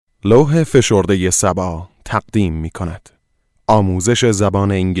لوح فشرده سبا تقدیم می کند. آموزش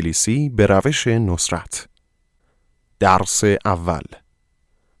زبان انگلیسی به روش نصرت. درس اول.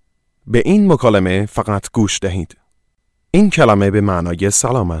 به این مکالمه فقط گوش دهید. این کلمه به معنای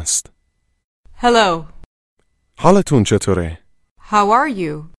سلام است. Hello. حالتون چطوره؟ How are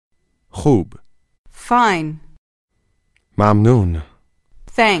you? خوب. Fine. ممنون.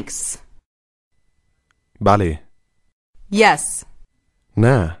 Thanks. بله. Yes.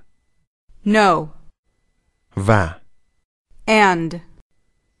 نه. No. و. And.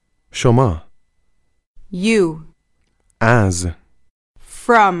 شما. You. از.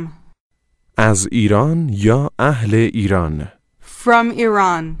 From. از ایران یا اهل ایران. From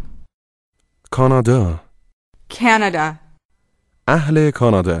Iran. کانادا. Canada. اهل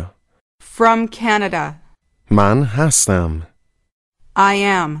کانادا. From Canada. من هستم. I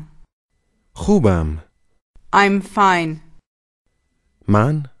am. خوبم. I'm fine.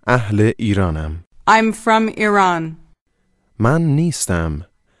 من اهل ایرانم. I'm from Iran. من نیستم.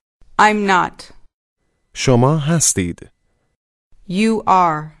 I'm not. شما هستید. You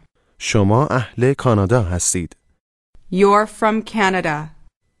are. شما اهل کانادا هستید. You're from Canada.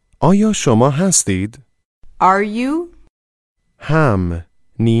 آیا شما هستید؟ Are you? هم،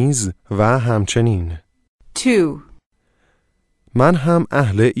 نیز و همچنین. Two. من هم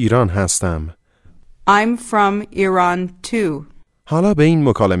اهل ایران هستم. I'm from Iran too. حالا به این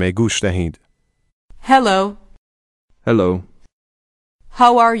مکالمه گوش دهید. Hello. Hello.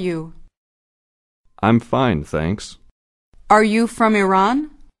 How are you? I'm fine, thanks. Are you from Iran?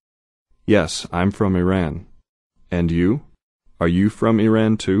 Yes, I'm from Iran. And you? Are you from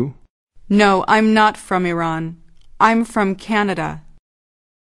Iran too? No, I'm not from Iran. I'm from Canada.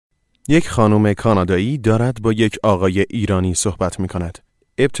 یک خانم کانادایی دارد با یک آقای ایرانی صحبت می کند.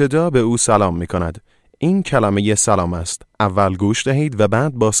 ابتدا به او سلام می کند. این کلمه سلام است. اول گوش دهید و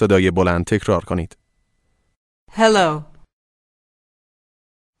بعد با صدای بلند تکرار کنید. Hello.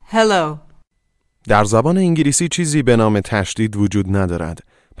 Hello. در زبان انگلیسی چیزی به نام تشدید وجود ندارد.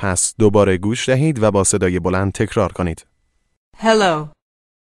 پس دوباره گوش دهید و با صدای بلند تکرار کنید. Hello.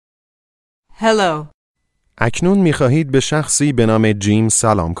 Hello. اکنون می‌خواهید به شخصی به نام جیم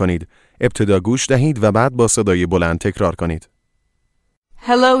سلام کنید. ابتدا گوش دهید و بعد با صدای بلند تکرار کنید.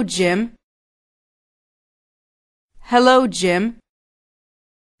 Hello, Jim. Hello, Jim.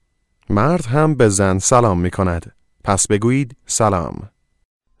 مرد هم به زن سلام می‌کند. پس بگویید سلام.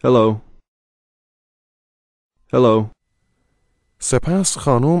 Hello. Hello. سپس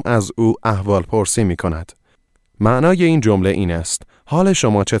خانم از او احوال پرسی می‌کند. معنای این جمله این است: حال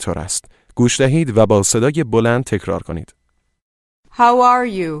شما چطور است؟ گوش دهید و با صدای بلند تکرار کنید. How are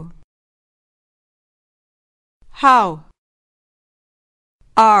you? How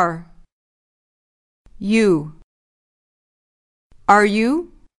are you? Are you?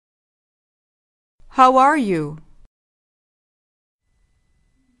 How are you?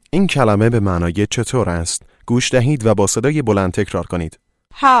 این کلمه به معنای چطور است. گوش دهید و با صدای بلند تکرار کنید.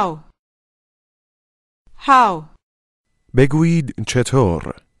 How? How? بگویید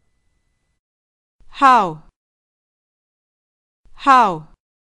چطور. How? How?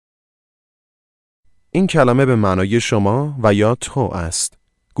 این کلمه به معنای شما و یا تو است.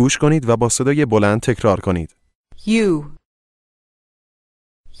 گوش کنید و با صدای بلند تکرار کنید. You.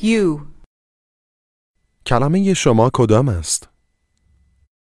 You. کلمه شما کدام است؟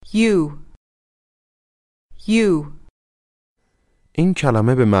 You. You. این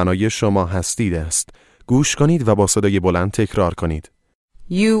کلمه به معنای شما هستید است. گوش کنید و با صدای بلند تکرار کنید.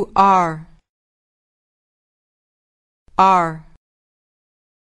 You are. Are.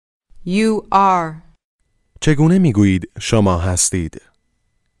 You are. چگونه میگویید شما هستید؟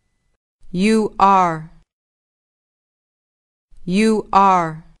 You are. You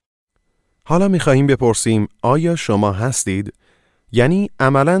are. حالا می‌خواهیم بپرسیم آیا شما هستید؟ یعنی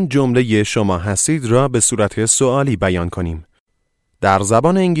عملاً جمله شما هستید را به صورت سوالی بیان کنیم. در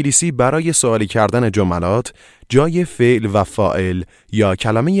زبان انگلیسی برای سوالی کردن جملات جای فعل و فاعل یا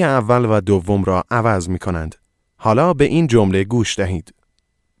کلمه اول و دوم را عوض می‌کنند. حالا به این جمله گوش دهید.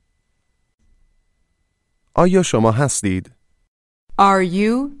 آیا شما هستید؟ Are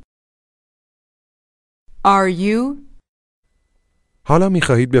you? Are you? حالا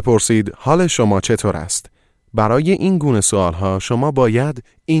می‌خواهید بپرسید حال شما چطور است؟ برای این گونه سوالها شما باید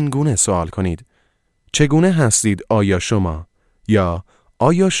این گونه سوال کنید. چگونه هستید آیا شما؟ یا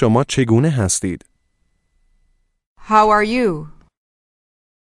آیا شما چگونه هستید؟ How are you?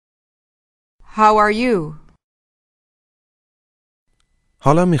 How are you?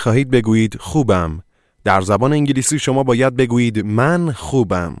 حالا می‌خواهید بگویید خوبم. در زبان انگلیسی شما باید بگویید من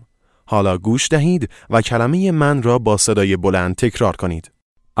خوبم. حالا گوش دهید و کلمه من را با صدای بلند تکرار کنید.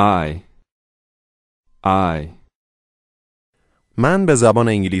 I من به زبان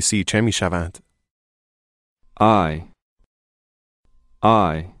انگلیسی چه می شود؟ I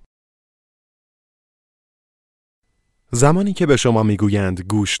زمانی که به شما میگویند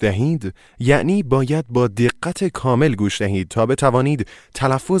گوش دهید، یعنی باید با دقت کامل گوش دهید تا بتوانید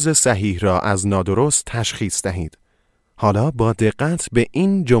تلفظ صحیح را از نادرست تشخیص دهید. حالا با دقت به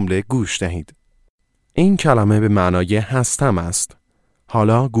این جمله گوش دهید. این کلمه به معنای هستم است.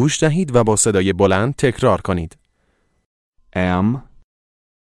 حالا گوش دهید و با صدای بلند تکرار کنید. am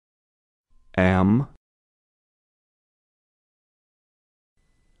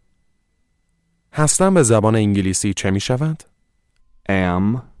هستم به زبان انگلیسی چه می شود؟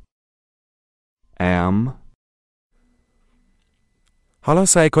 am حالا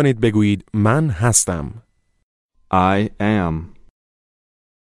سعی کنید بگویید من هستم. I am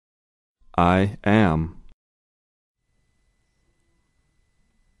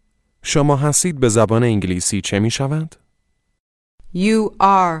شما هستید به زبان انگلیسی چه می شود؟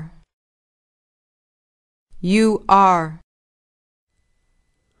 You are.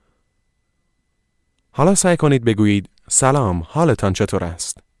 حالا سعی کنید بگویید سلام، حالتان چطور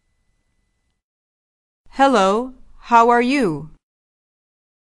است؟ Hello, how are you?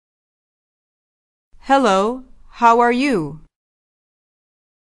 Hello, how are you?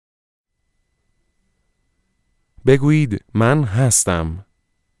 بگویید من هستم.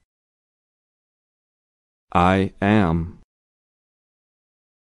 I am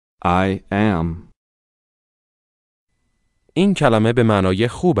این کلمه به معنای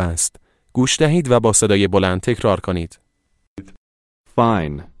خوب است. گوش دهید و با صدای بلند تکرار کنید.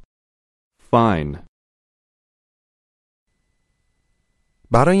 fine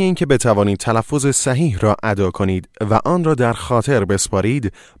برای اینکه بتوانید تلفظ صحیح را ادا کنید و آن را در خاطر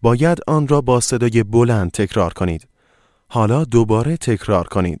بسپارید، باید آن را با صدای بلند تکرار کنید. حالا دوباره تکرار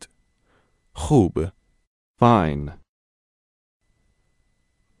کنید. خوب. fine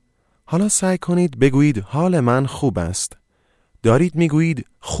حالا سعی کنید بگویید حال من خوب است. دارید میگویید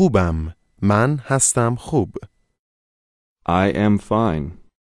خوبم. من هستم خوب. I am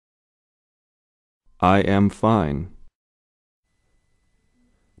fine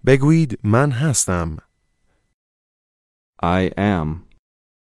بگویید من هستم. I am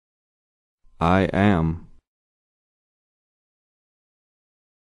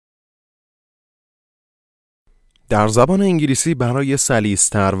در زبان انگلیسی برای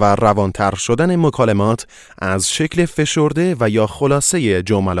سلیس‌تر و روانتر شدن مکالمات از شکل فشرده و یا خلاصه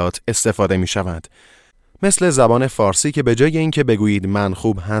جملات استفاده می شود. مثل زبان فارسی که به جای اینکه بگویید من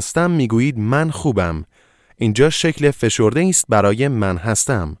خوب هستم میگویید من خوبم. اینجا شکل فشرده است برای من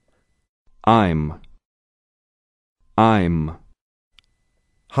هستم. I'm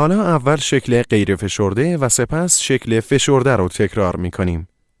حالا اول شکل غیر فشرده و سپس شکل فشرده رو تکرار می کنیم.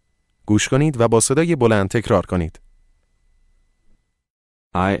 گوش کنید و با صدای بلند تکرار کنید.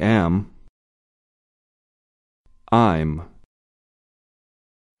 I am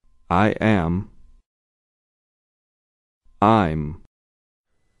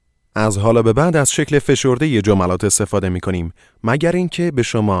از حالا به بعد از شکل فشرده جملات استفاده می کنیم، مگر اینکه به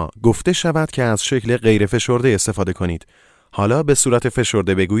شما گفته شود که از شکل غیر فشرده استفاده کنید. حالا به صورت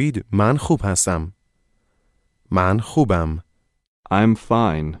فشرده بگویید من خوب هستم. من خوبم. I'm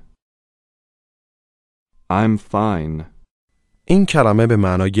fine این کلمه به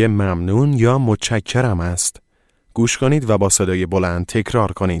معنای ممنون یا متشکرم است. گوش کنید و با صدای بلند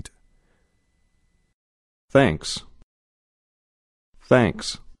تکرار کنید. Thanks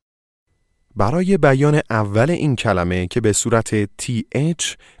برای بیان اول این کلمه که به صورت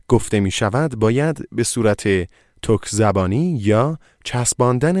TH گفته می شود، باید به صورت تک زبانی یا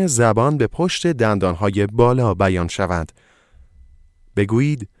چسباندن زبان به پشت دندانهای بالا بیان شود.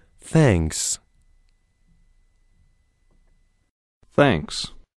 بگویید thanks.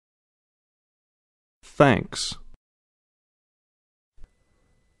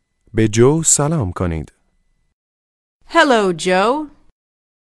 به جو سلام کنید. Hello, Joe.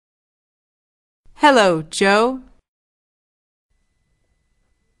 Hello, Joe.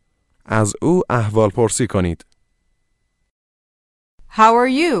 از او احوال پرسی کنید. How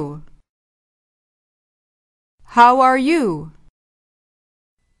are you? How are you?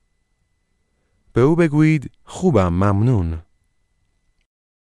 به او بگویید خوبم، ممنون.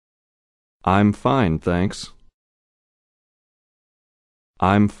 I'm fine, thanks.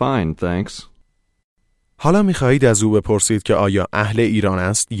 حالا می‌خواهید از او بپرسید که آیا اهل ایران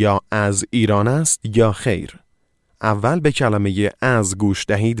است یا از ایران است یا خیر. اول به کلمه از گوش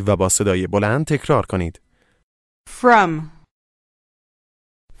دهید و با صدای بلند تکرار کنید. From.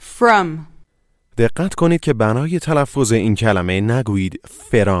 دقت کنید که برای تلفظ این کلمه نگویید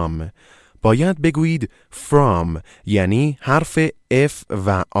فرام. باید بگویید from، یعنی حرف F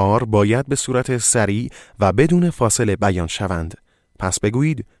و R باید به صورت سریع و بدون فاصله بیان شوند. پس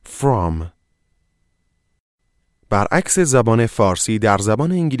بگویید from. برعکس زبان فارسی، در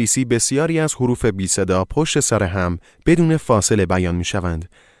زبان انگلیسی بسیاری از حروف بی صدا پشت سر هم بدون فاصله بیان می شوند.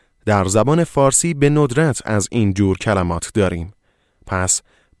 در زبان فارسی به ندرت از این جور کلمات داریم. پس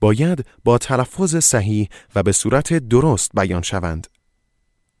باید با تلفظ صحیح و به صورت درست بیان شوند.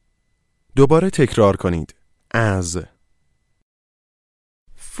 دوباره تکرار کنید. از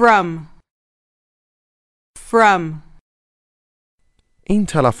From. این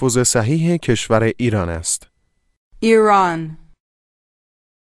تلفظ صحیح کشور ایران است.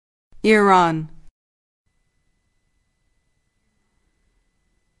 Iran.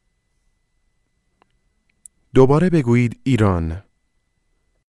 دوباره بگویید ایران.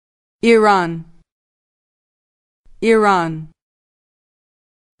 Iran.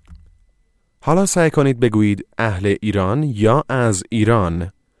 حالا سعی کنید بگویید اهل ایران یا از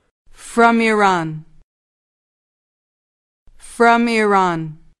ایران. From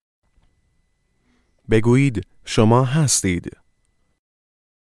Iran. بگویید شما هستید.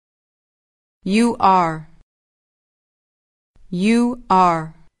 You are.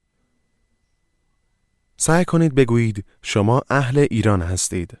 سعی کنید بگویید شما اهل ایران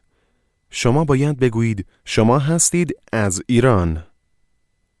هستید. شما باید بگویید شما هستید از ایران.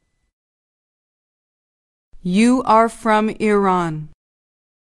 You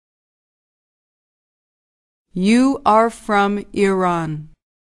are from Iran.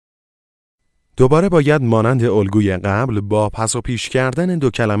 دوباره باید مانند الگوی قبل با پس و پیش کردن دو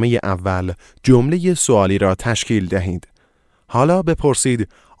کلمه اول جمله سوالی را تشکیل دهید. حالا بپرسید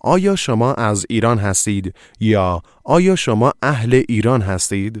آیا شما از ایران هستید یا آیا شما اهل ایران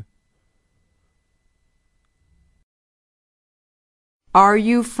هستید؟ Are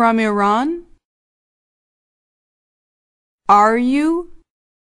you from Iran? Are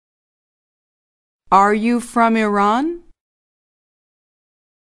you from Iran?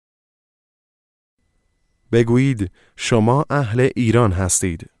 بگویید شما اهل ایران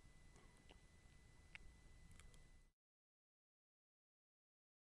هستید.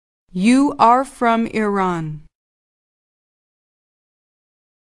 You are from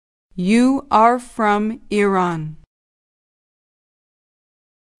Iran.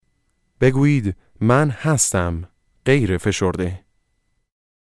 بگویید من هستم. غیر فشرده.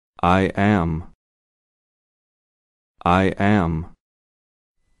 I am.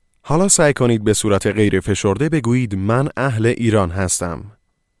 حالا سعی کنید به صورت غیر فشرده بگویید من اهل ایران هستم.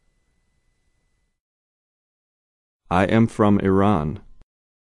 I am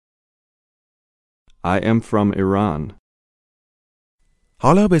from Iran.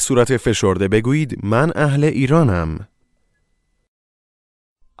 حالا به صورت فشرده بگویید من اهل ایرانم.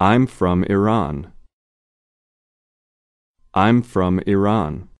 I'm from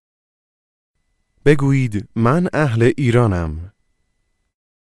Iran. بگویید من اهل ایرانم.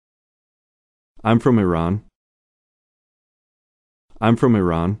 I'm from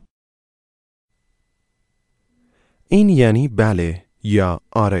Iran. این یعنی بله یا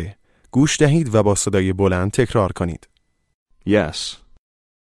آره. گوش دهید و با صدای بلند تکرار کنید.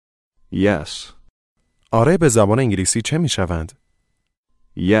 Yes. آره به زبان انگلیسی چه می شوند؟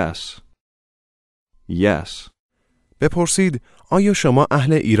 Yes. بپرسید آیا شما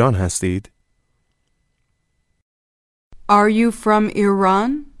اهل ایران هستید؟ Are you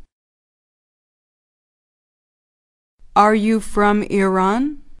from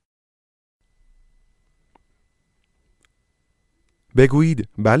Iran? بگویید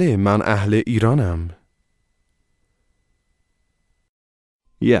بله من اهل ایرانم.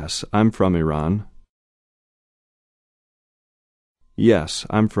 Yes, I'm from Iran.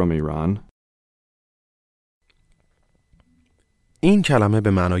 این کلمه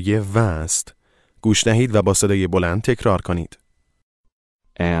به معنای و است. گوش دهید و با صدای بلند تکرار کنید.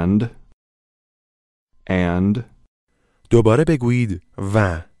 And. دوباره بگویید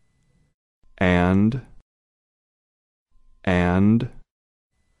و. And.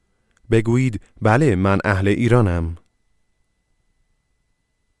 بگویید بله من اهل ایرانم.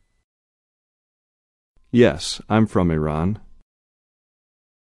 Yes, I'm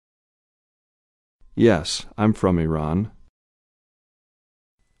from Iran.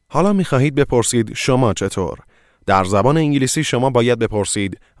 حالا می‌خواهید بپرسید شما چطور؟ در زبان انگلیسی شما باید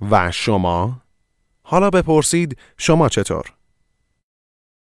بپرسید و شما. حالا بپرسید شما چطور؟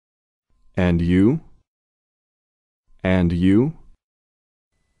 And you.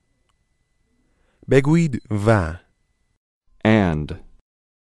 بگویید و.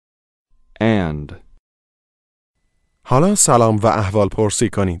 And. حالا سلام و احوال پرسی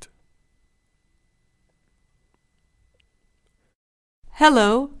کنید.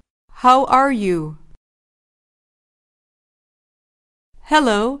 Hello, how are you?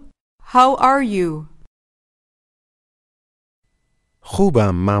 Hello, how are you?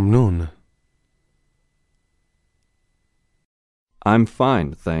 خوبم، ممنون. I'm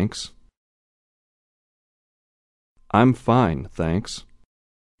fine, thanks. I'm fine, thanks.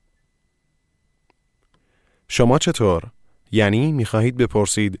 شما چطور؟ یعنی می‌خواهید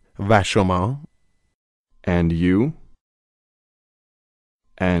بپرسید و شما؟ And you?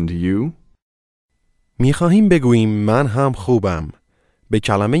 And you? می‌خواهیم بگوییم من هم خوبم. به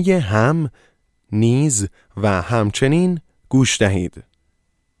کلمه هم، نیز و همچنین گوش دهید.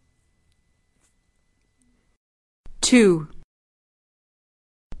 Two.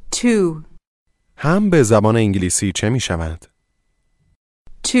 Two. هم به زبان انگلیسی چه می‌شود؟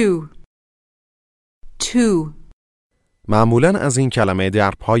 Two. Two. معمولاً از این کلمه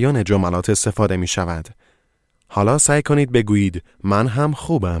در پایان جملات استفاده می‌شود. حالا سعی کنید بگویید من هم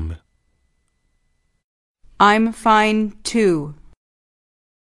خوبم. I'm fine too.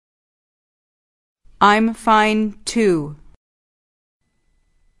 I'm fine too.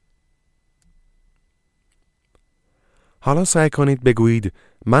 حالا سعی کنید بگویید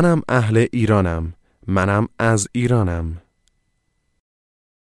منم اهل ایرانم. منم از ایرانم.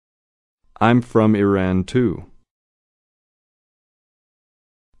 I'm from Iran too.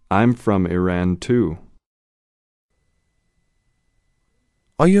 I'm from Iran too.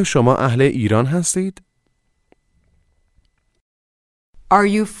 آیا شما اهل ایران هستید؟ Are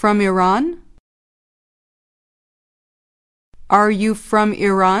you from Iran? Are you from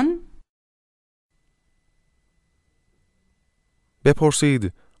Iran?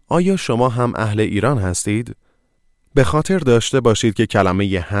 بپرسید آیا شما هم اهل ایران هستید؟ به خاطر داشته باشید که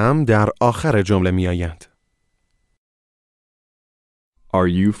کلمه هم در آخر جمله می آید. Are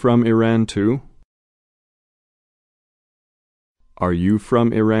you from Iran too? Are you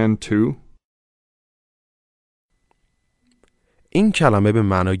from Iran too? این کلمه به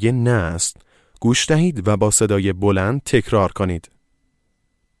معنای نه است. گوش دهید و با صدای بلند تکرار کنید.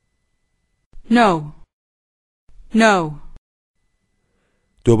 No. No.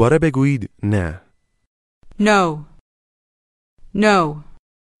 دوباره بگویید نه. No. No.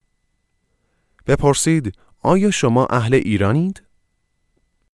 بپرسید آیا شما اهل ایرانید؟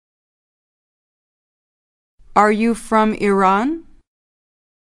 Are you from Iran?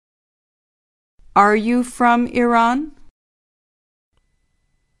 Are you from Iran?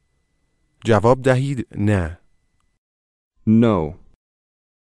 جواب دهید نه. No.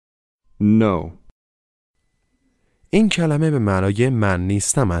 No. این کلمه به معنای من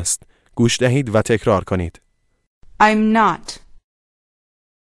نیستم است. گوش دهید و تکرار کنید. I'm not.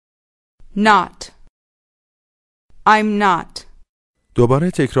 Not. I'm not.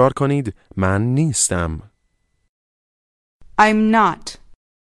 دوباره تکرار کنید من نیستم. I'm not.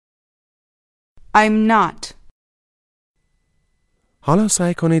 I'm not. حالا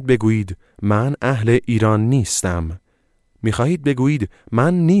سعی کنید بگویید من اهل ایران نیستم. می‌خواهید بگویید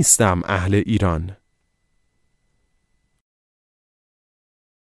من نیستم اهل ایران.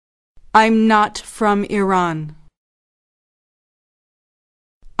 I'm not from Iran.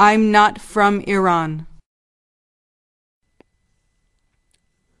 I'm not from Iran.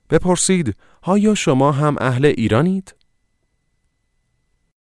 بپرسید آیا شما هم اهل ایرانید؟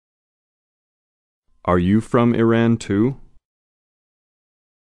 Are you from Iran too?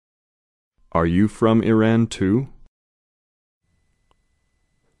 Are you from Iran too?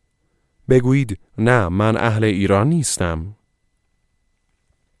 بگویید نه من اهل ایران نیستم.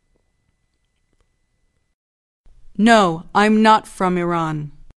 No, I'm not from Iran.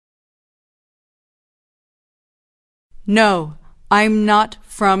 No, I'm not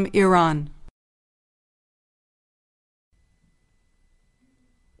from Iran.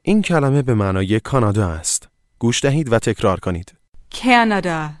 این کلمه به معنای کانادا است. گوش دهید و تکرار کنید.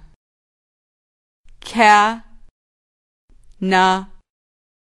 Canada. Canada.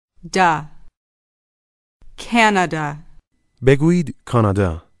 Canada. بگویید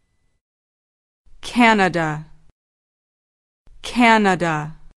کانادا. Canada.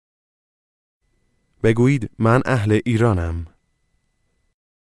 Canada. بگویید من اهل ایرانم.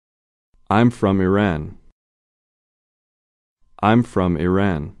 I'm from Iran. I'm from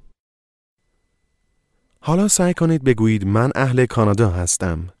Iran. حالا سعی کنید بگویید من اهل کانادا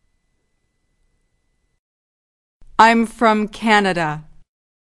هستم. I'm from Canada.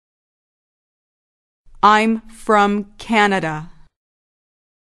 I'm from Canada.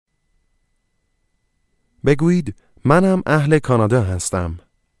 بگویید منم اهل کانادا هستم.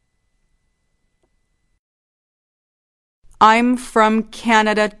 I'm from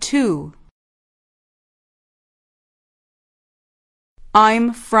Canada too.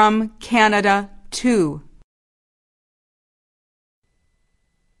 I'm from Canada too.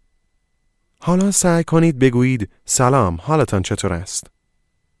 حالا سعی کنید بگویید سلام، حالتان چطور است؟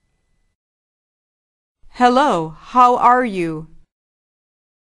 Hello, how are you?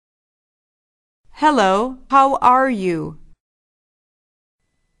 Hello, how are you?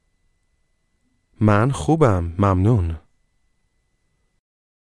 من خوبم، ممنون.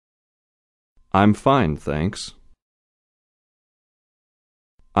 I'm fine, thanks.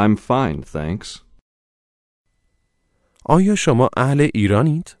 I'm fine, thanks. آیا شما اهل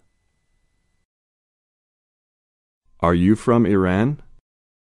ایرانید؟ Are you from Iran?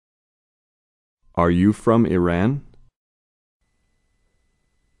 Are you from Iran?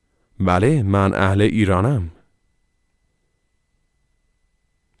 بله، من اهل ایرانم.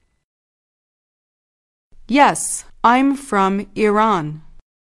 Yes, I'm from Iran.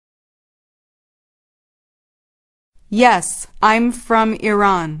 Yes, I'm from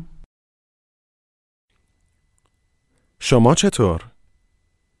Iran. شما چطور؟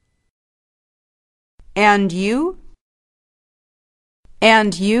 And you?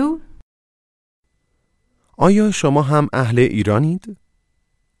 And you? آیا شما هم اهل ایرانید؟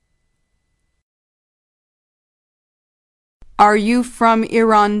 Are you from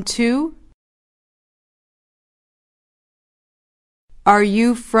Iran too? Are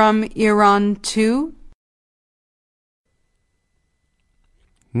you from Iran too?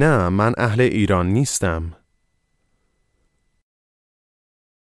 نه، من اهل ایران نیستم.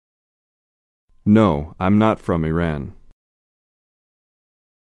 No, I'm not from Iran.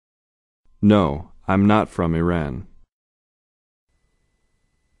 No, I'm not from Iran.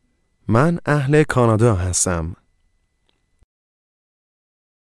 من اهل کانادا هستم.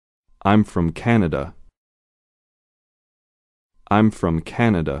 I'm from Canada. I'm from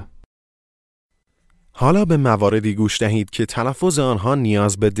Canada. حالا به مواردی گوش دهید که تلفظ آنها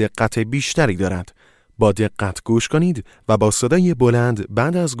نیاز به دقت بیشتری دارد. با دقت گوش کنید و با صدای بلند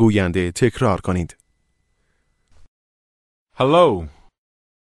بعد از گوینده تکرار کنید. Hello.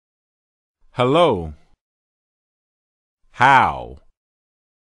 Hello. How?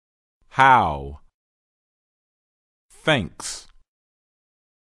 How? Thanks.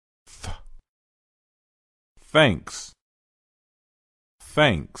 Thanks.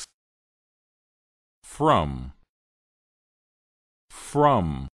 Thanks. From.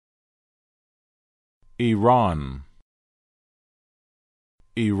 From. Iran.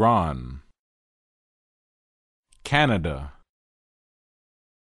 Iran. Canada.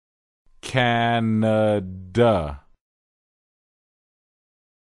 Canada.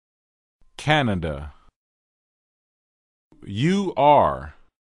 Canada. You are.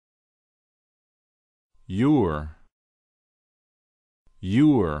 You're.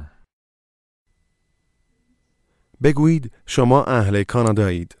 You're. بگویید شما اهل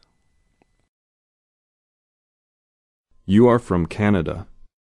کانادایید. You are from Canada.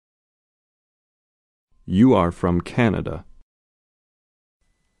 You are from Canada.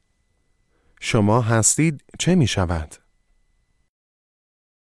 شما هستید چه می شود؟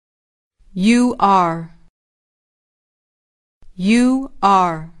 You are. You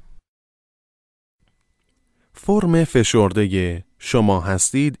are. فرم فشرده شما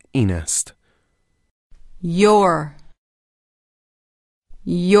هستید این است. Your.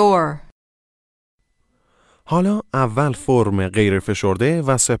 Your. حالا اول فرم غیر فشرده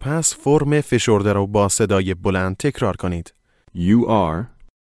و سپس فرم فشرده را با صدای بلند تکرار کنید. You are.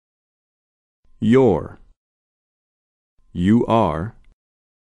 Your. You are.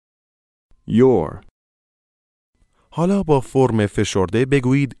 Your. حالا با فرم فشرده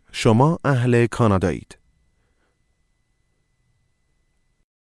بگویید شما اهل کانادایید.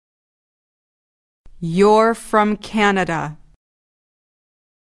 You're from Canada.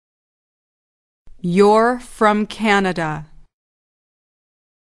 You're from Canada.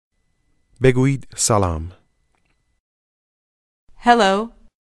 بگویید سلام. Hello.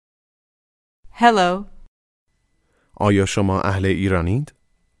 Hello. آیا شما اهل ایرانید؟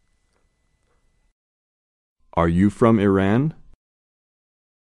 Are you from Iran?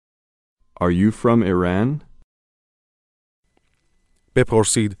 Are you from Iran?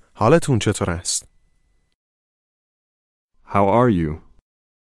 بپرسید حالتون چطور است؟ How are you?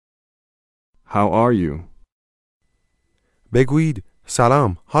 How are you? بگویید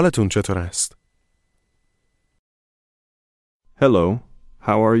سلام، حالتون چطور است؟ Hello,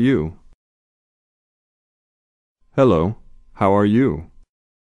 how are you? Hello, how are you?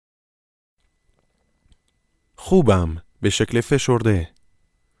 خوبم، به شکل فشرده.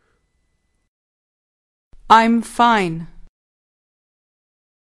 I'm fine.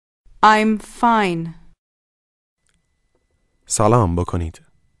 I'm fine. سلام بکنید.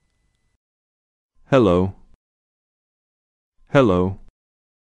 Hello. Hello.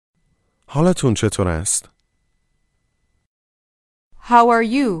 حالتون چطور است؟ How are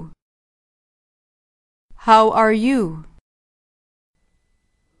you? How are you?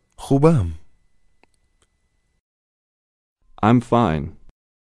 خوبم. I'm fine.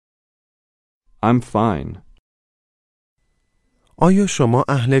 I'm fine. آیا شما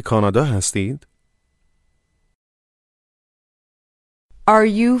اهل کانادا هستید؟ Are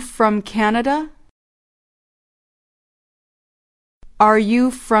you from Canada? Are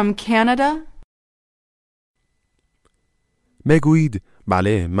you from Canada? بگویید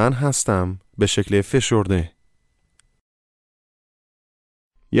بله من هستم به شکل فشرده.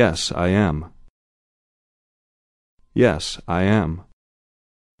 Yes, I am. Yes, I am.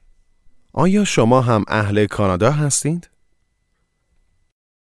 آیا شما هم اهل کانادا هستید؟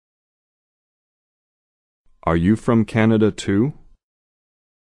 Are you from Canada too?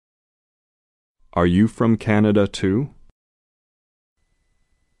 Are you from Canada too?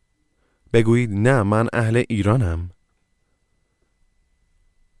 بگویید نه من اهل ایرانم.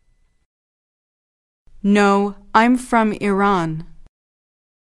 No, I'm from Iran.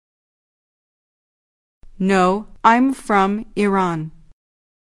 No, I'm from Iran.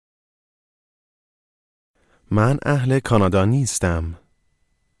 من اهل کانادا نیستم.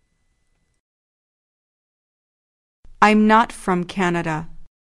 I'm not from Canada.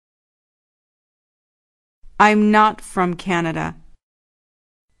 I'm not from Canada.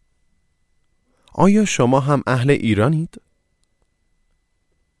 آیا شما هم اهل ایرانید؟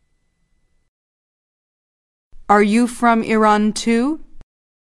 Are you from Iran too?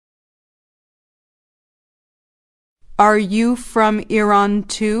 Are you from Iran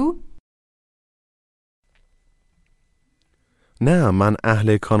too? نه من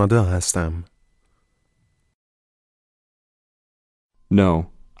اهل کانادا هستم.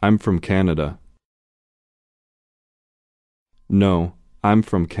 No, I'm from Canada. No, I'm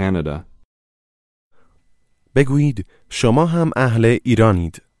from Canada. بگویید شما هم اهل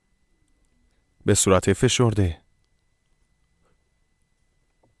ایرانید. به صورت فشرده.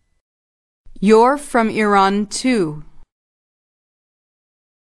 You're from Iran too.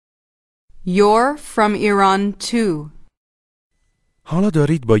 You're from Iran too. حالا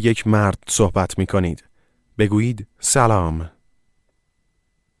دارید با یک مرد صحبت می کنید. بگویید سلام.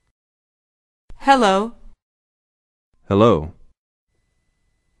 Hello. Hello.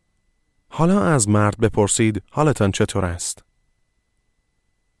 حالا از مرد بپرسید حالتان چطور است؟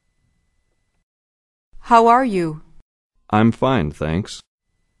 How are you? I'm fine, thanks.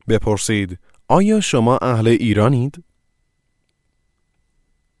 بپرسید آیا شما اهل ایرانید؟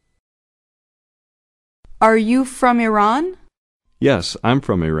 Are you from Iran? Yes, I'm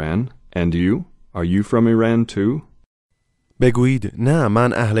from Iran. And you? Are you from Iran too? بگویید نه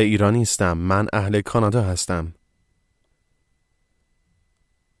من اهل ایران نیستم. من اهل کانادا هستم.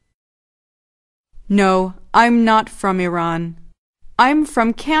 No, I'm not from Iran. I'm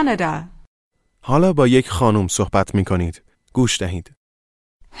from Canada. حالا با یک خانم صحبت می کنید. گوش دهید.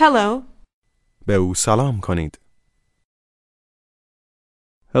 Hello. به او سلام کنید.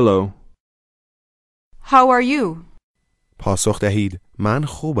 Hello. How are you? پاسخ دهید من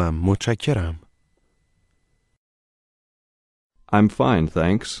خوبم متشکرم. I'm fine,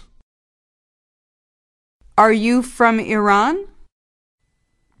 thanks. Are you from Iran?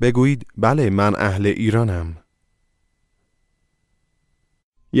 بگویید بله من اهل ایرانم.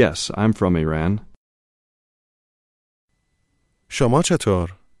 Yes, I'm from Iran. شما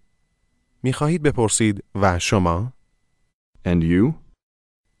چطور؟ می خواهید بپرسید و شما؟ And you?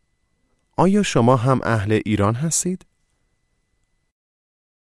 آیا شما هم اهل ایران هستید؟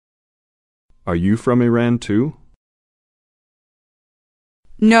 Are you from Iran too?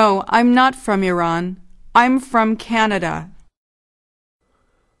 No, I'm not from Iran. I'm from Canada.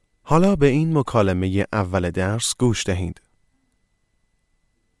 حالا به این مکالمه اول درس گوش دهید.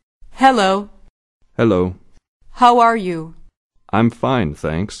 Hello. Hello. How are you? I'm fine,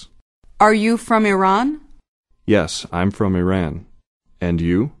 thanks. Are you from Iran? Yes, I'm from Iran. And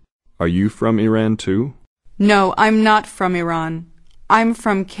you? Are you from Iran too? No, I'm not from Iran. I'm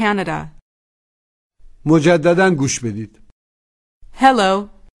from Canada. مجدداً گوش بدید. Hello.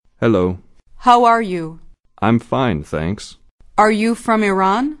 Hello. How are you? I'm fine, thanks. Are you from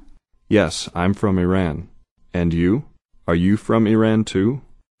Iran? Yes, I'm from Iran. And you? Are you from Iran too?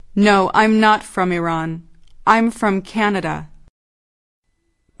 No, I'm not from Iran. I'm from Canada.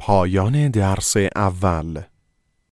 پایان درس اول.